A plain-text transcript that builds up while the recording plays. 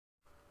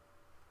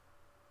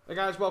Hey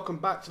guys, welcome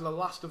back to The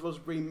Last of Us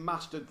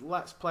Remastered.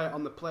 Let's play it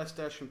on the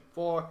PlayStation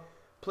 4.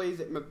 Please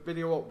hit my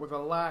video up with a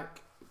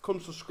like,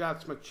 come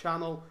subscribe to my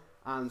channel,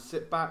 and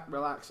sit back,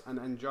 relax, and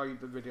enjoy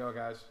the video,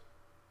 guys.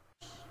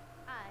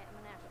 I am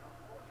a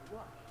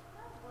natural.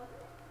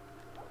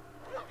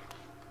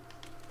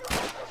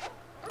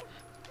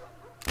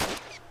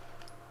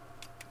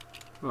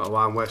 I don't know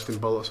why I'm wasting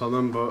bullets on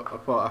them, but I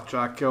thought I'd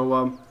try to kill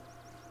one.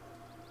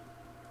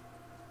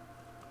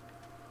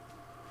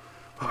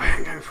 Oh, I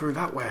ain't going through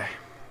that way.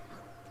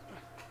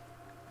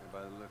 By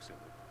the looks of it.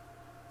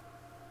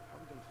 How are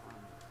we gonna find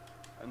him?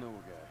 I know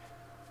a guy.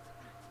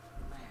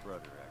 My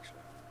brother,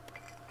 actually.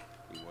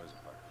 He was a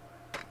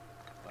firefly.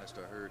 Last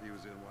I heard, he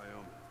was in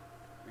Wyoming.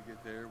 We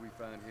get there, we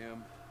find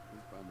him, we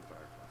find the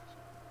fireflies.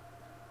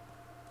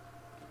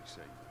 What do you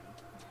say, man?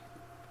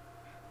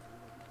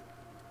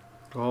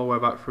 Go all the way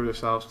back through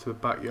this house to the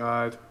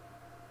backyard.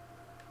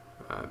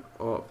 And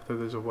up there,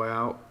 there's a way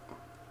out.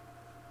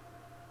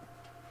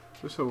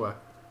 This a way.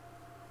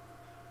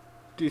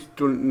 This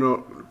don't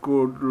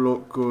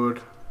look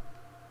good.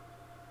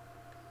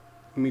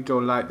 Me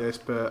don't like this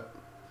bit.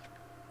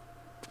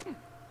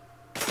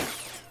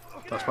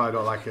 That's why I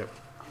don't like it.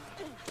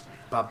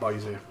 Bad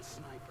boys here.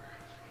 Sniper.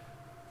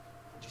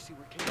 Did you see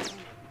where Kate is?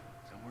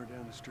 Somewhere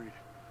down the street.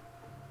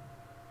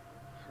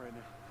 Right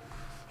now.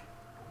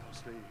 I'll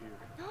stay here.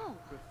 No.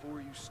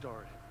 Before you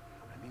start,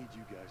 I need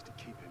you guys to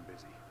keep him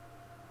busy.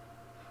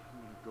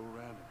 I'm gonna go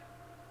around and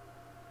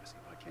see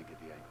if I can't get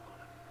the angle on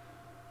him.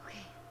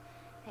 Okay.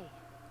 Hey.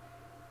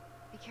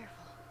 Be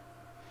careful.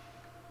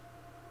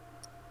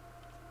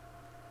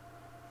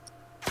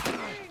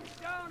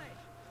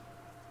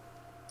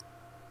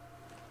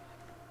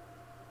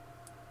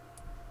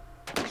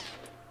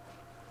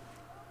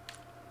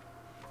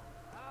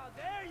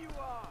 There you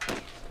are.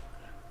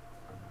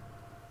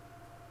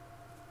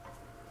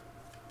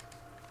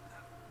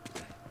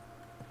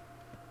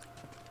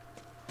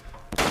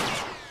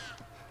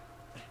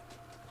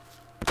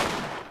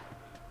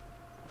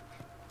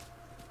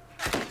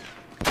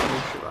 Oh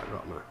shit, that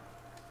got me.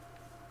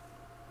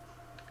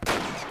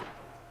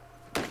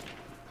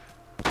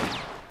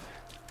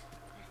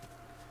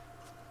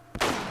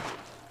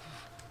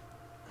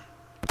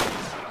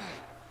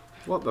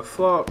 What the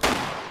fuck?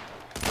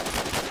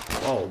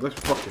 Oh, this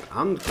fucking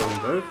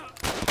handgun, dude.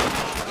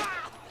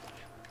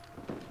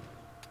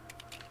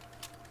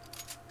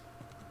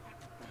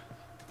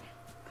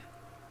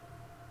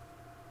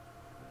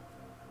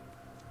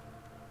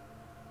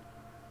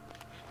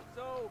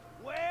 So,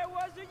 where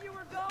was it you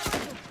were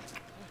going?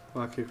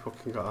 Like he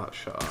fucking got that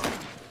shot out.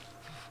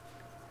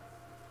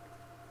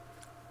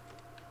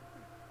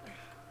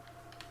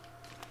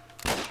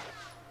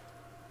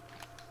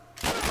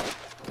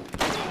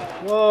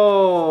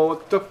 Whoa,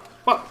 what the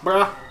fuck,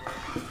 bruh?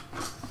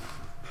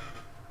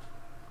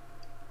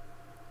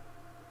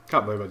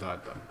 Can't believe I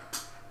died then.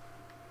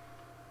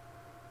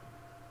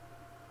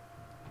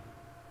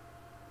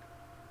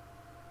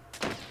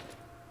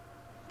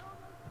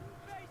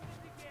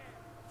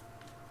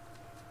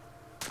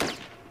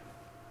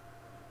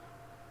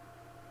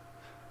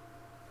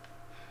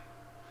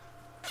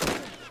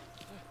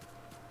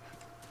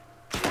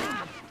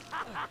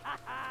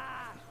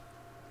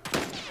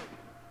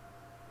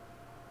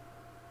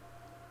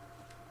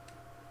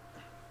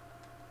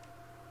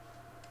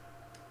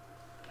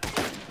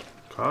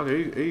 God,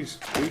 his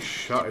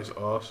shot is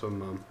awesome,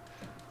 man.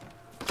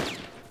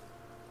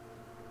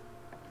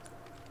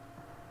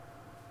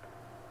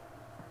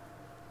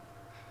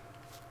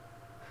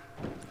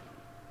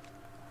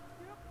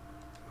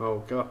 Oh,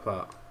 get off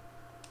that.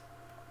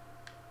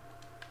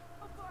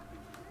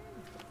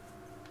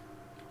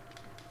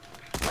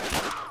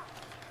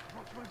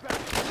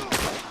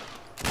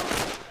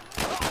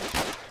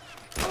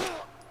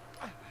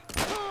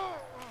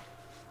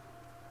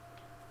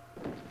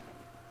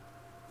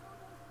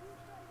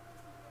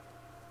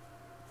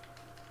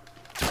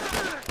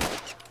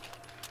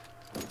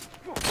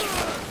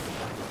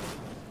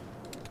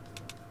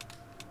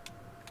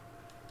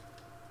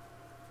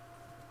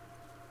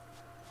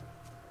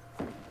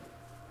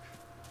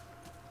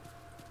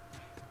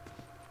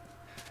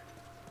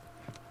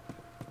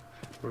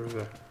 Where is he?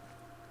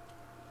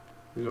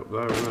 He's up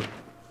there, isn't he?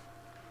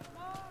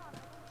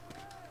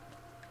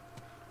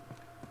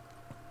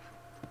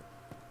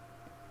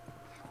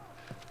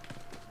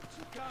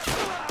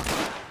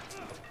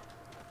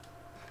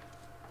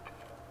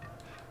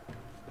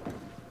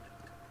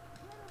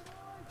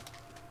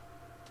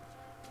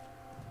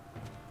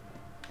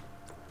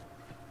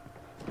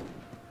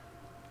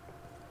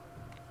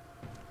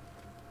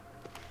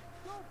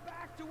 Go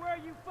back to where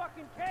you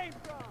fucking came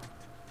from.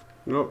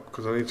 Nope,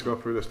 because I need to go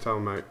through this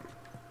town, mate.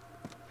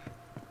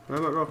 Can I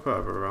not go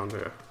further around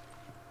here?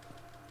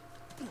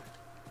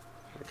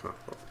 I can't.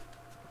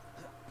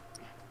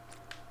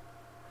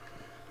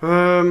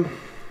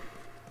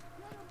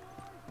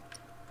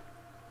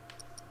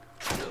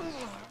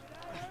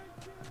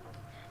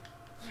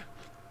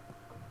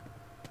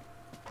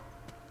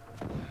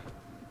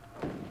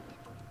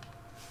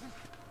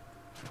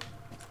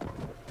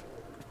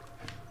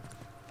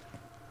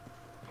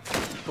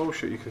 Oh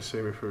shit, you can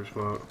see me through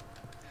smoke.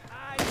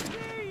 I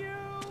see you.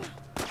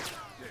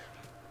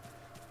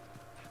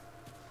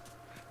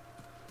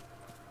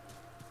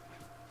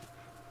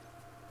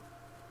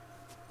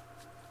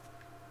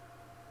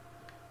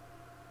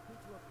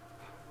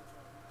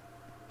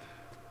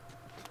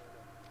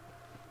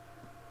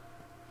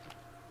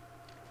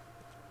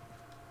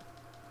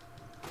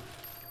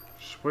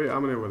 Sweet,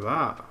 how many were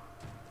that?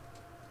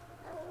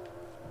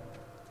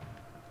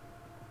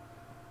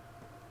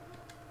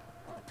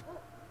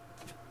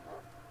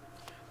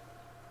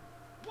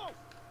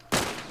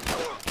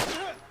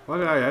 Why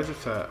did I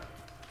hesitate?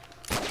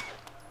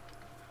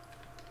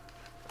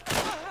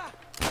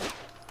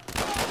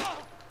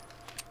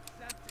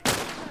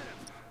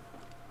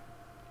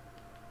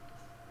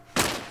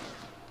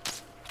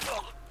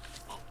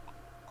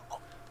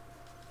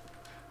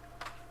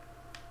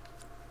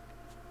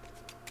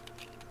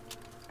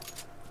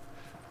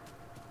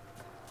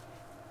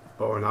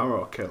 Bow and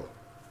arrow kill.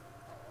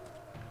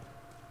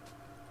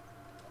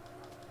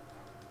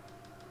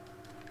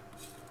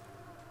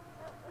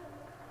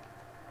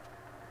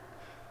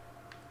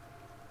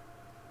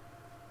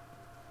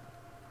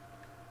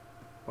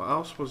 What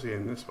else was he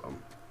in this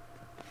one?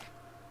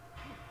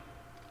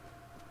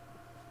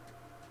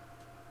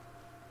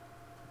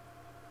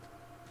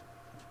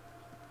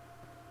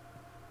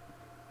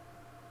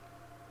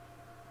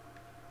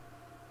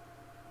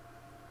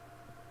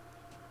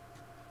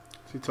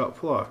 Is he top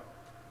floor?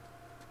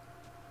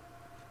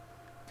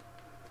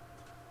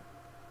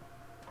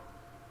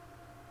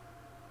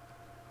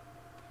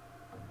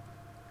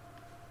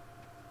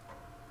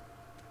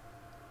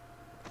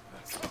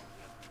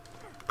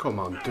 Come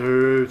on,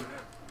 dude.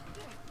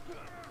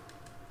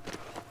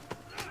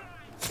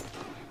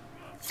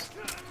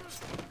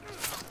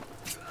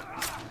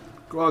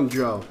 Go on,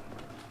 Joe.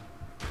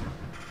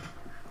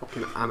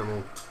 Fucking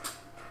animal.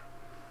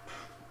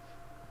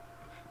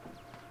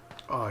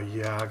 Oh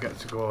yeah, I get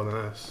to go on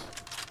this.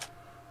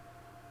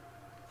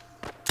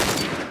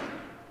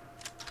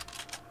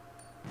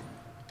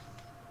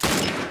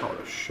 Oh,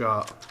 the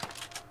shot.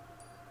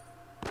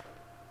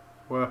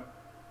 Where?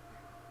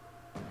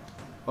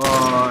 Oh,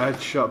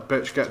 headshot,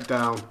 bitch, get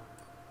down.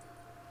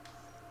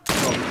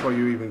 Oh, before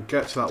you even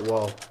get to that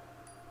wall.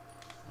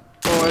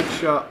 Oh,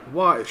 headshot.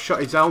 What? It shot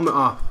his helmet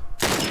off.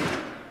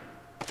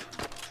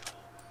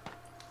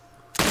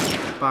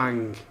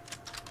 Bang.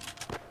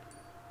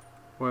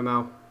 Where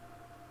now?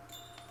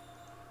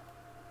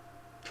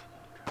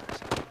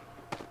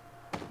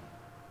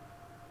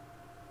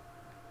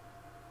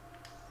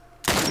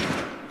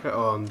 Get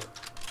on.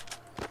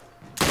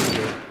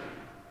 Get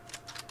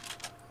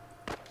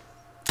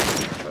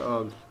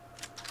on.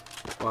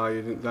 Why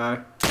you didn't die?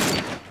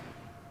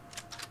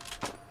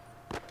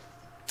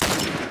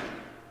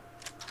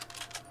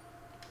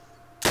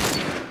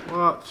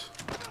 What?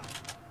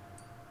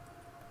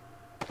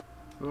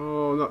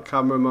 Oh, not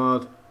camera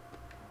mode.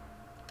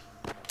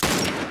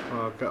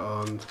 Oh, get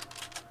on.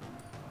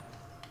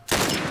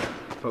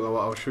 Don't know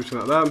what I was shooting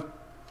at them.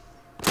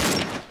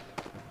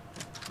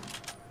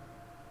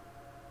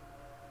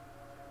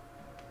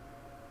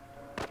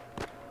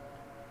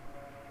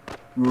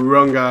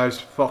 Run, guys.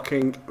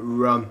 Fucking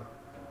run.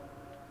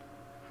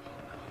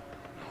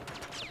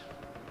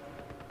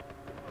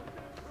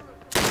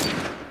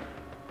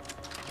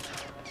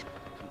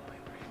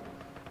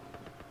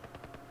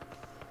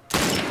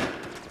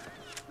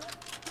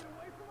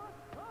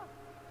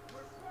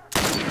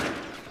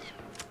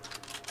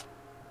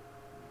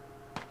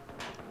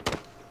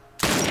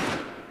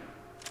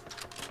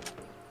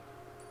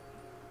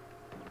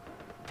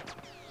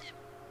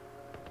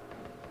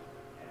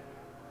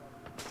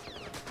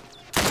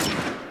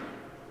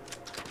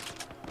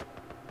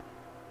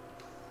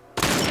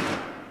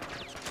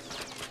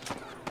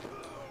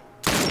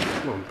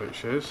 Come on,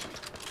 bitches.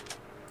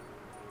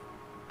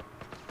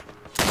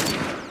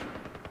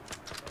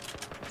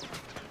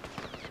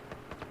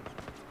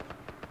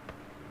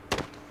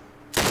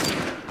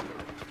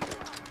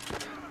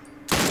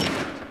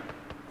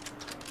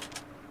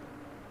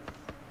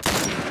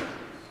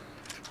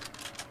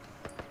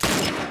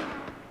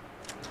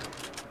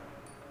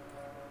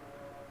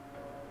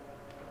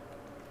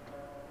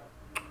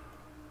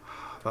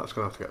 That's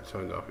gonna have to get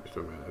turned off. It's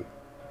doing me then.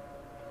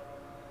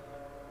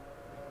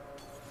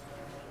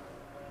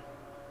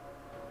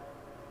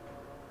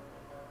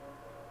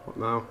 What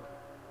now?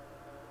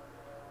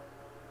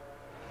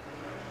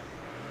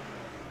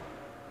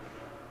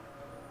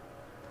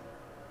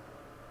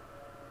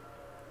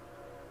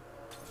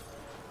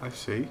 I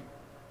see.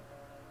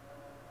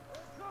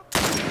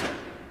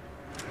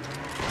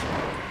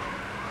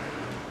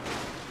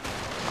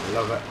 I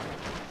love it.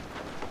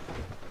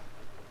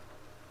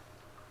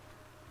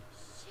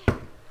 Shit.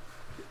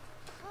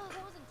 Oh,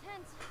 that was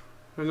intense.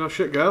 Hey, no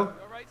shit, girl.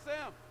 All right,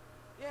 Sam?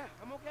 Yeah,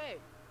 I'm okay.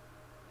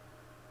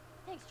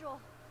 Thanks,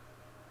 Joel.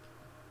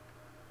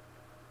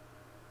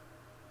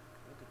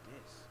 Look at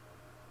this.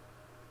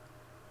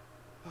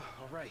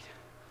 All right,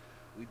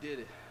 we did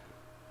it.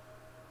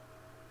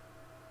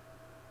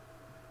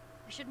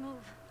 We should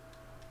move.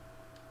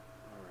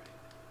 All right.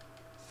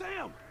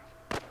 Sam!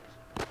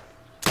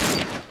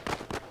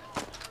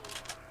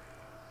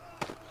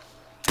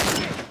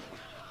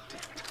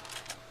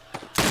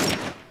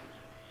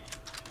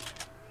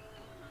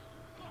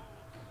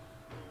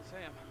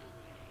 Sam,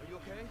 are you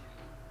okay?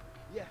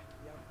 Yeah,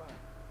 I'm fine.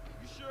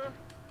 You sure?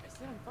 I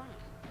said I'm fine.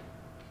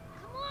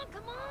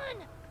 Come on!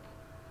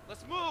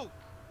 Let's move!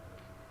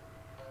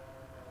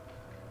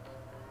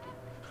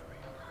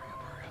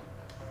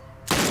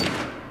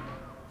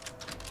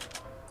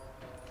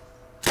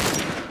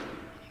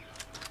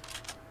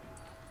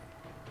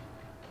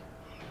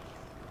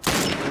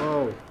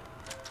 Whoa.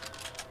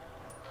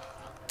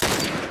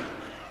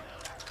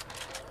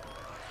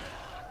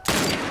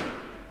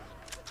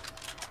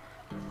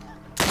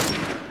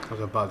 That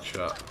was a bad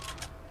shot.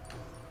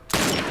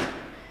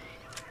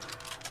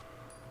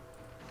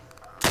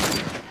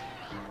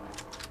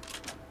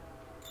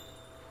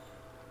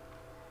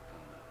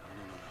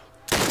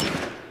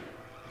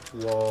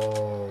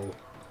 Whoa.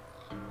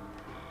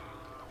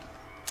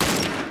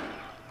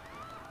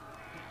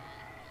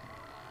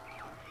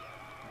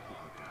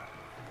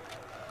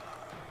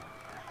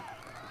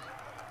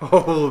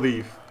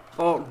 Holy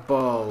fuck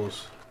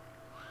balls.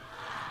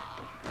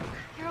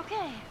 You're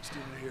okay.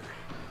 Still here.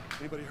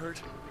 Anybody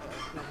hurt?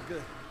 No, we're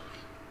good.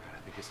 I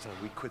think it's time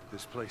we quit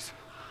this place.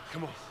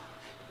 Come on.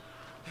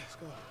 Let's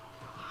go.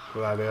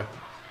 Good idea.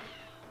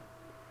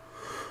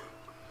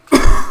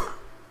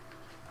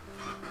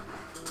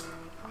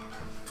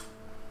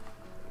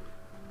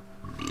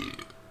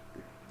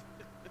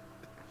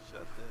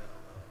 Shut the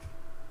hell up.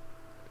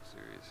 Are you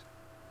serious?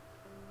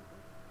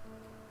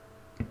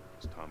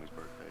 It's Tommy's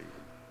birthday.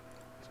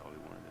 That's all he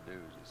wanted to do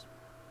is just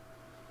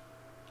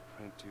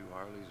rent 2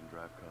 Harleys and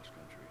drive cross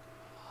country.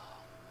 Oh,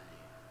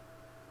 man.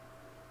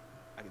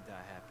 I could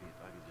die happy if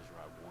I could just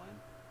ride one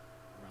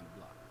around the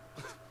block.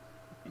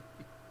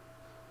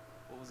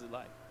 What was it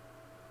like?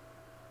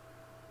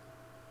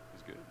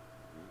 It's good.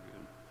 Real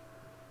good.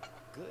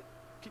 Good?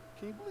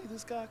 Can you believe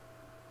this guy?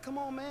 Come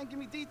on, man, give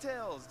me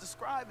details.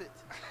 Describe it.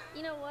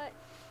 You know what?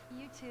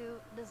 You two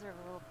deserve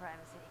a little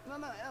privacy. No,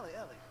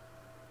 Ellie.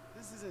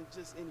 This isn't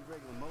just any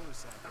regular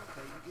motorcycle,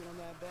 okay? You get on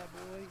that bad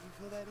boy, you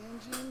feel that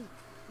engine?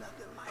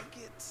 Nothing like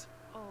it.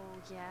 Oh,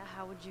 yeah?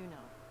 How would you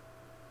know?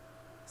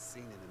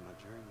 Seen it in my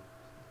dreams.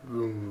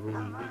 Vroom,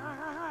 vroom.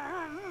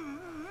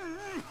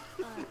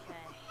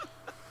 Okay.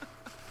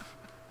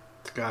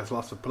 This guy's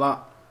lost a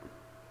plot.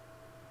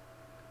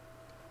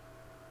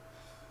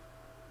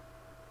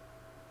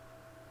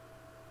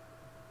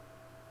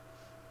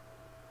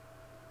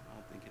 I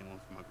don't think anyone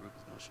from my group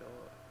is gonna show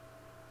up.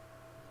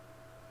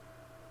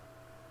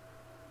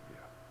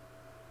 Yeah.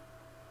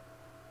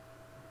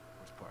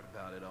 Worst part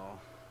about it all,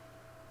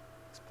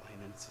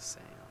 explaining it to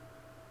Sam.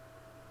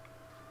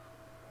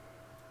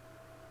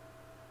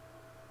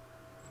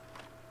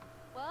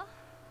 Well,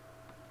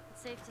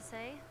 it's safe to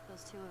say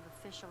those two have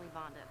officially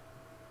bonded.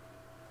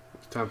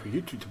 It's time for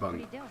you two to What are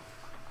bond. you doing?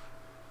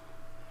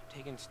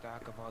 Taking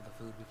stock of all the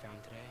food we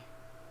found today.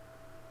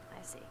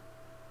 I see.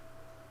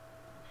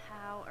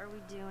 How are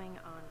we doing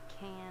on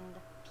canned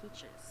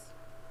peaches?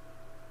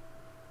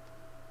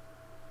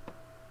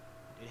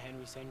 Did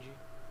Henry send you?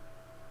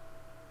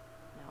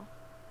 No?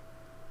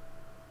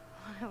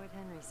 Why would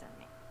Henry send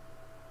me?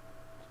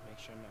 Just make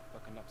sure I'm not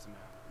fucking up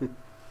somehow.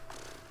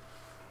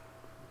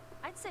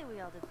 I'd say we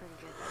all did pretty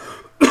good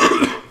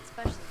though.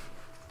 Especially you.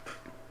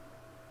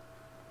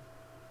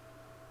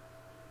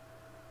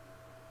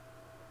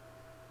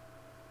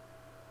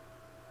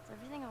 Is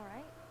everything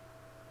alright?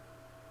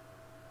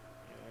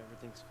 Yeah,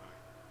 everything's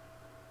fine.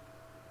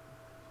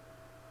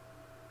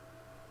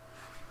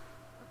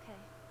 Okay.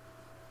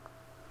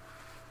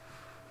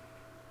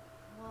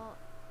 Well,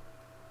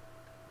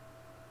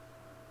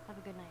 have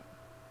a good night.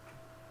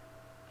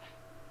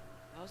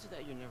 How is it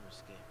that you're never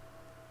scared?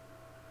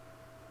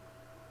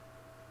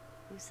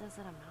 Who says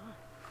that I'm not?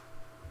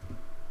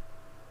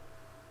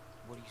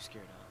 What are you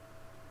scared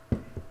of?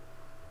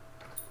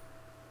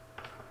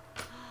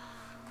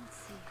 Let's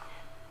see.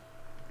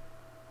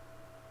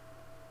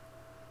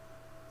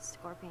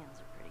 Scorpions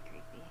are pretty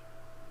creepy.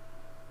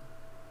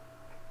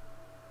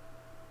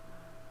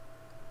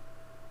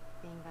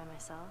 Being by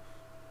myself.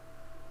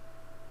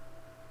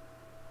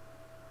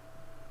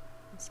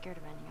 I'm scared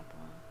of ending up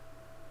alone.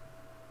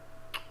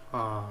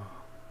 Ah.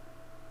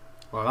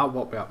 Well, that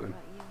won't be What happening.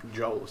 about you?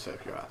 Joel will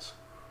save your ass.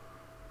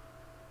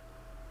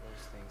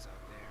 Those things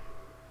out there.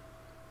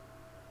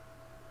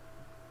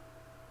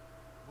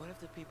 What if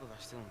the people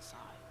are still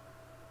inside?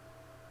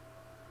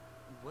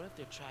 What if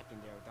they're trapped in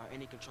there without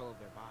any control of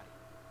their body?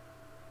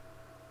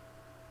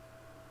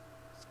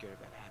 Scared of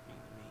that happening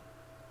to me.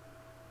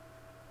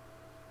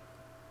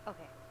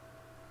 Okay.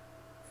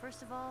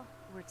 First of all,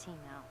 we're a team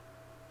now.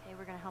 Okay,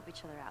 we're gonna help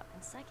each other out.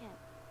 And second,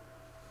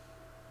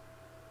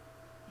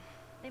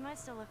 they might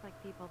still look like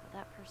people, but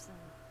that person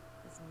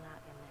is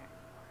not in there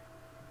anymore.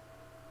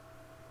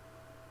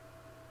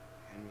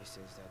 Henry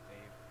says that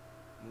they've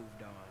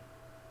moved on.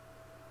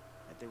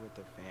 That they're with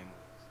their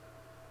families.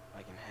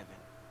 Like in heaven.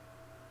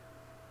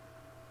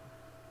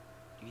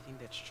 Do you think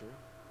that's true?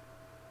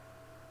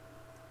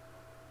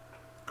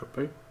 Could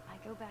be. I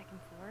go back and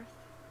forth.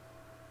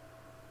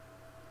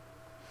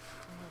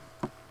 I mean,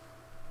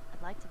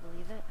 I'd like to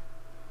believe it.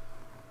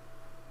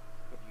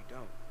 But you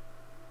don't.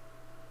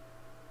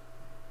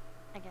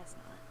 I guess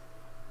not.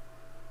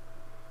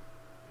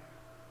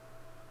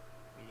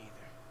 Me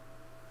neither.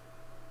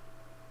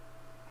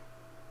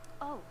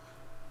 Oh.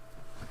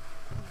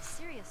 On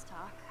serious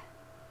talk.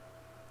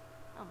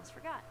 I almost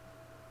forgot.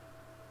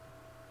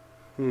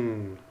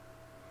 Hmm.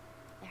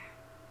 There.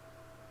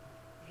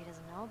 If he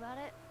doesn't know about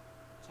it,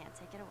 can't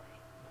take it away.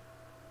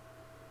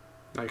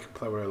 Now you can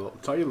play with a little,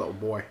 tell your little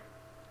boy.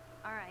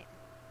 Alright.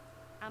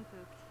 I'm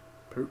pooped.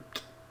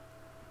 Pooped.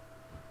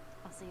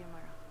 I'll see you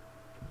tomorrow.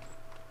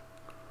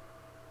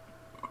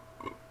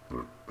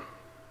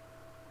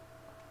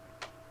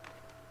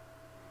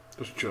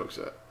 Just jokes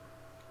it.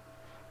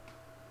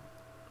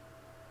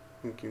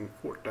 Thinking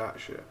for that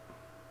shit.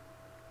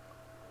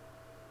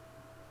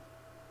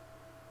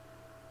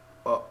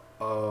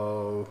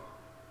 Uh-oh.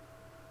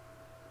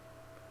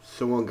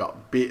 Someone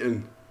got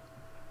beaten.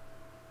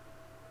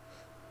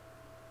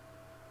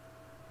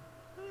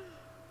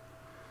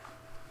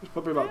 There's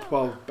probably about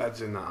 12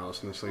 beds in that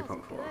house and they sleep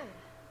on the floor.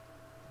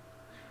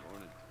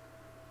 Morning.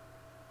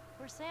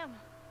 Where's Sam?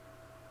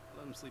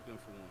 Let him sleep in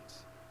for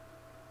once.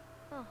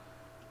 Oh.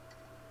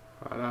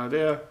 Right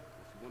idea. If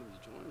you wanted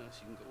to join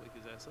us, you can go wake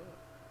his ass up.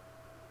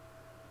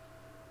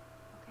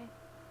 Okay.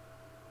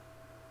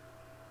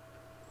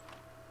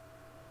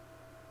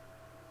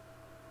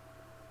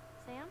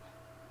 Sam?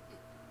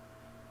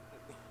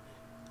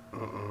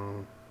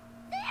 Uh-oh.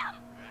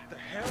 The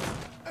hell?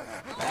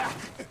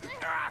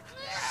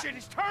 Shit,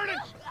 he's turning!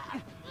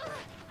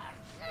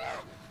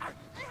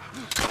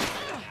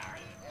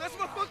 That's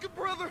my fucking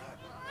brother!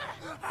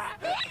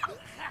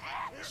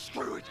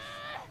 Screw it!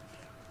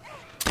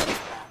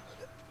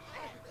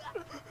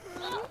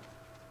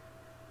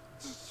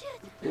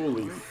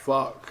 Holy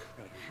fuck.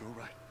 You all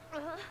right?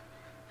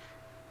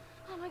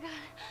 Oh my god.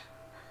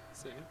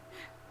 Sam?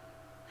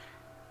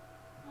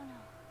 Oh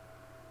no.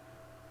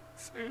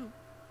 Sam?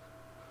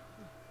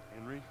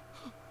 Henry?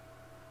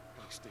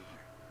 Gotta stay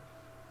there.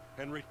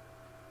 Henry?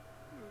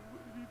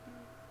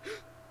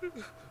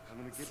 I'm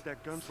gonna get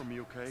that gun from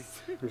you, okay?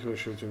 He's gonna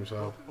shoot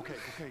himself. Okay,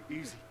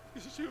 easy.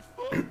 This is your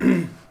fault.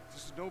 This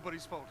is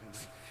nobody's fault,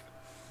 Henry.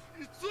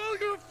 It's all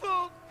your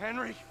fault.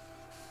 Henry!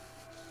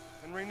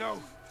 Henry,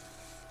 no!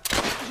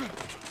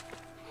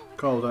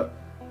 Called it.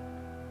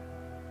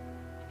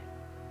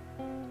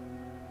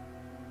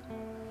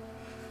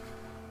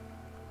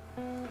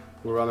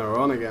 We're on our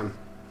own again.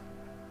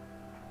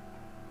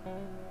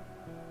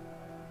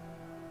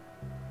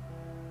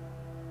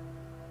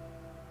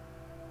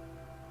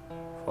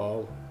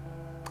 Fall.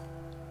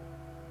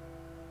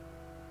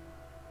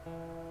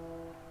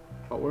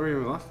 What were we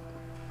in last?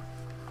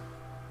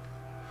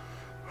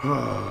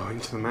 Oh,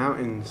 into the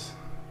mountains.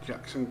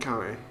 Jackson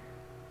County.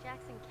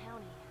 Jackson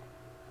County.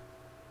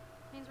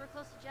 Means we're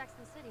close to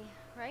Jackson City,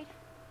 right?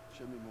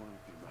 Should be more than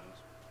a few miles.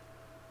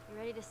 You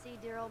ready to see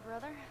dear old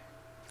brother?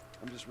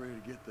 I'm just ready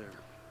to get there.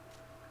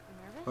 You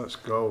nervous? Let's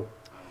go.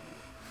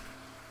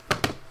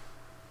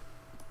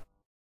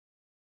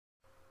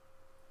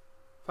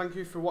 Thank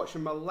you for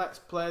watching my Let's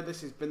Play.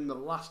 This has been The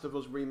Last of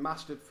Us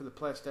Remastered for the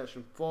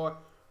PlayStation 4.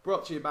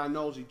 Brought to you by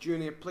Nowellsy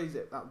Junior. Please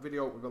hit that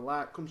video up with a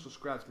like. Come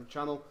subscribe to my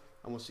channel.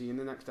 And we'll see you in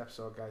the next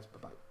episode, guys.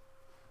 Bye-bye.